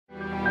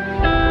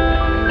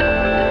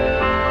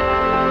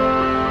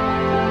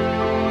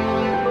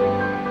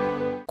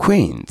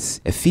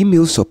Queens, a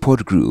female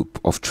support group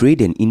of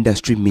Trade and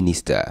Industry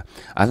Minister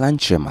Alan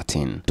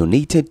Kyerematen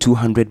donated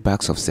 200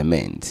 bags of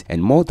cement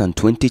and more than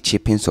 20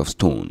 chippings of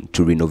stone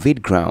to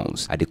renovate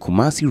grounds at the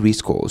Kumasi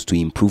racecourse to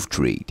improve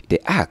trade.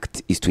 The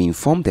act is to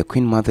inform the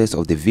Queen Mothers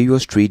of the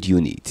various trade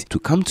units to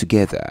come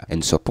together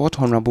and support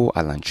Hon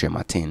Alan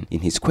Kyerematen in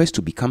his quest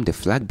to become the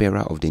flag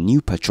bearer of the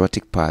new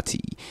Patriotic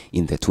Party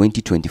in the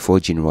 2024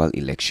 general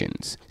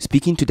elections.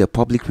 Speaking to the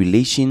Public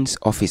Relations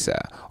Officer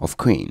of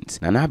Queens,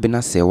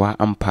 Abena Sewaa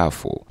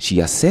Ampaafo, she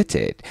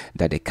asserted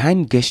that the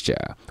kind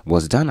gesture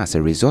was done as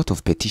a result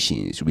of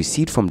petitions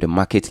received from the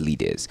market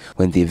leaders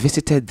when they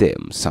visited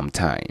them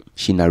sometime.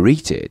 She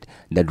narrated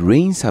that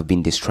rains have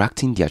been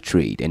distracting their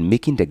trade and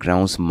making the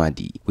grounds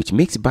muddy, which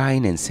makes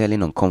buying and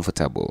selling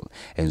uncomfortable,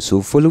 and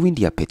so following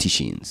their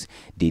petitions,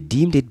 they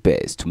deemed it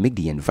best to make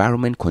the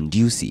environment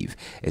conducive,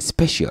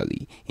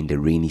 especially in the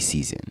rainy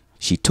season.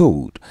 She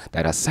told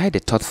that aside the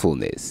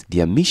thoughtfulness,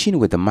 their mission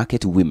with the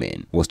market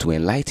women was to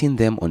enlighten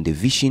them on the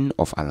vision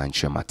of Alan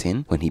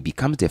Kyerematen when he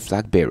becomes the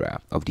flag bearer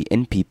of the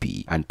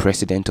NPP and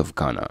President of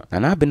Ghana.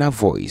 Abena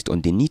voiced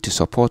on the need to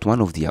support one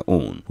of their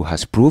own who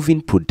has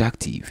proven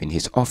productive in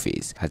his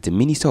office as the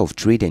Minister of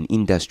Trade and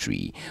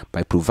Industry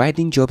by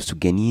providing jobs to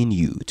Ghanaian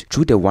youth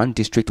through the One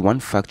District,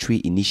 One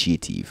Factory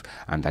initiative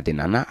under the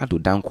Addo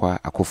Dankwa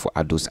Akufo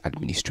Addo's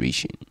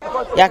administration.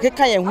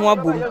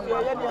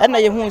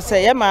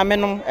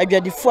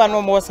 The four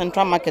no more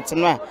central market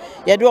no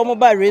ya do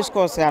mobile race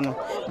course ano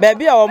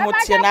baby a omo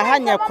tie na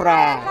hanya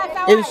kura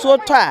ensuo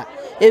to a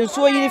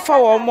ensuo yiri fa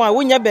wo mo a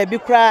wonya baby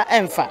kura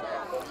emfa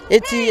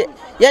eti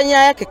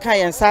yenya yakeka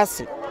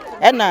yensase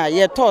na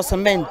ye to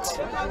cement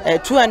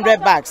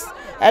 200 bags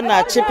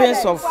na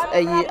chippings of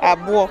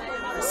abo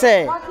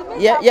say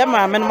ye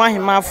ma men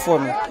mahima fo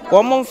no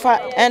wo mo mfa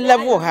en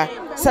level ha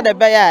se de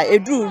be ya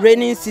edu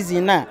raining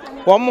season na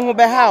wo mo ho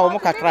be ha wo mo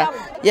kakra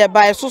ye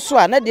buy soso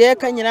a na de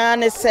ka nyina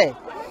ne say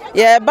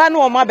ye ba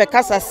no ma be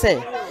kasa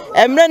se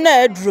emre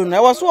na aduru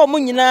na wo so wo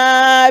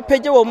nyina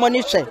peje wo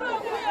moni hwe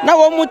na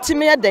wo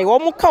mutimi ye dey wo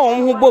mu ka wo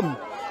ho bom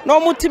na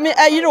wo mutimi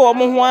ayire wo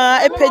ho a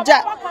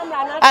epeja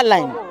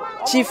Alan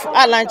Chief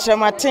Alan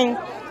Kyerematen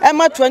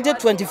ema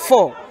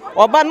 2024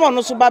 oba no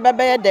no so ba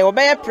be ye dey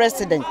oba ye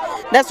president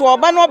that's why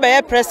oba no be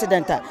ye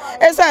president a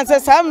esanse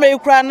sa mre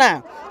kura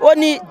na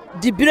oni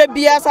dibire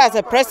bia as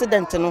a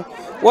president no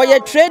wo ye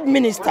trade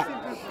minister.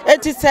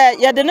 It is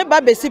a de ne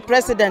ba besi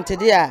president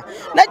dia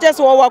na just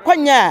wo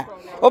wakwanya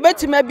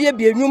obetima bia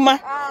nyuma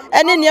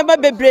ene ne ba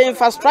bebre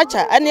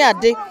infrastructure ene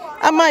ade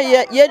ama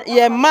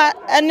ye ma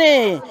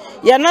ene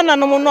ye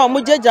nananom no mo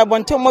jeja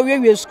bonte mo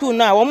wewe school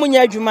na wo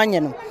munya adwuma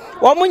nye no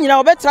wo munyina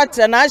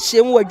obetratra na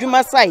ahyem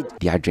wadwuma side.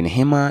 The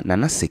Adrenhema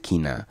Nana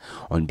Sekina,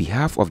 on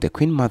behalf of the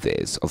Queen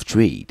Mothers of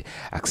Trade,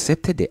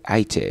 accepted the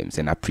items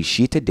and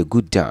appreciated the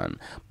good done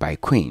by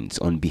Queens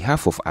on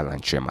behalf of Alan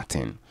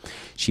Kyerematen.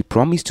 She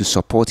promised to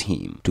support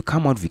him to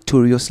come out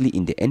victoriously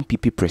in the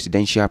NPP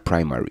presidential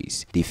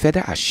primaries. They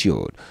further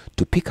assured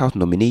to pick out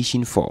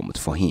nomination forms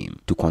for him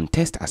to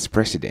contest as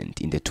president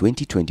in the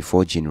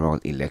 2024 general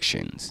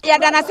elections.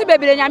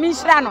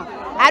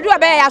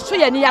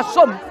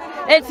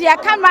 Eti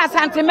akama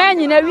sentiment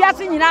nyina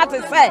wiase nyina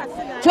te se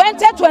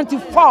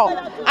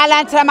 2024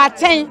 Alan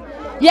Kyerematen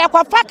ye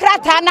kwafa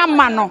krata na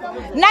mano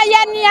na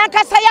ye ni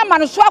ankasa ye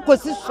mano so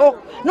akosi so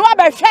no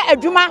abehwe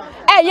adwuma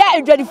eye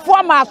adwadifo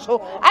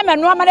amaso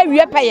amenu amana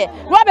wie peye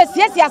no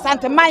abesiesie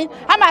asanteman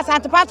ama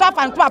asantepan so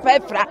afanto apa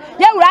efra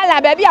ye wura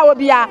la ba bia wo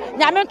bia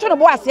nyame nto no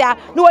bo asea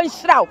no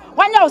wonhyiraw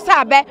wanya wo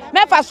sabe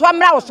mefa so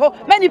amra wo so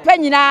manipa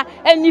nyina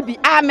ani bi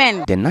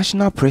amen. The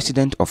national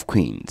president of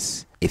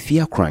Queens,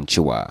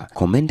 Kyeremateng,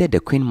 commended the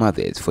Queen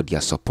Mothers for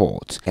their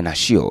support and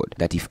assured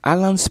that if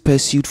Alan's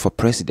pursuit for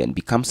president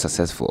becomes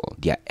successful,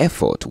 their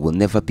effort will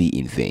never be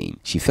in vain.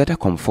 She further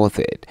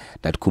comforted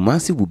that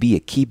Kumasi will be a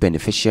key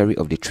beneficiary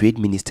of the trade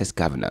minister's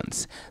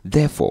governance.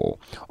 Therefore,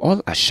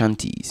 all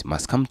Ashantis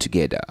must come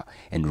together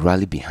and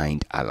rally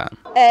behind Alan.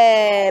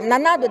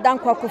 Nanado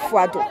Dankwa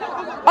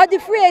Akufo the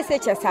free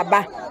SHS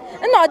aba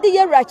na the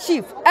year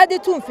chief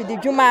editum for the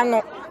juma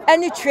no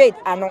any trade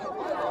ano.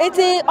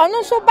 Iti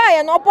ono so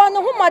bae no opo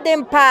no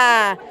humodem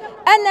pa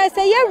ena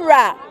se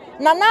yewra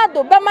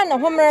nanado bema no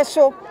homre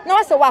so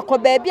na se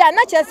wakoba bia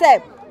na che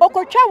se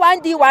okotwa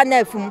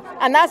 1D1 afum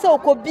anase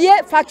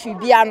okobie factory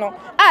bia no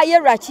a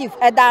yewra chief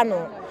eda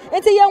no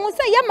enti ye hu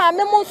se ye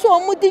maame mo so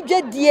omudi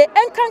dwadie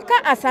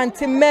enkanka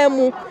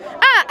asantemam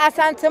a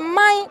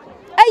asanteman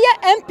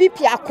eye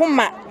MPP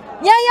akoma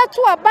ye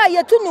to aba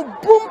ye to no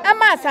boom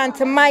ama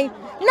asanteman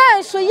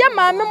na so ye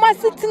maame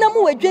masitena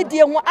mu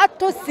wadwadie ho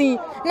atosin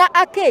na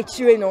aka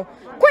echire no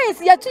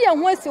Queens ye to ye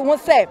ho asi ho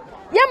se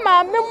ye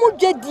maame mu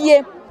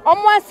dwadie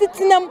omo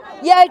asitenam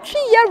ye atwi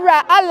ye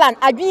wura Alan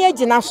adwen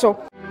agina so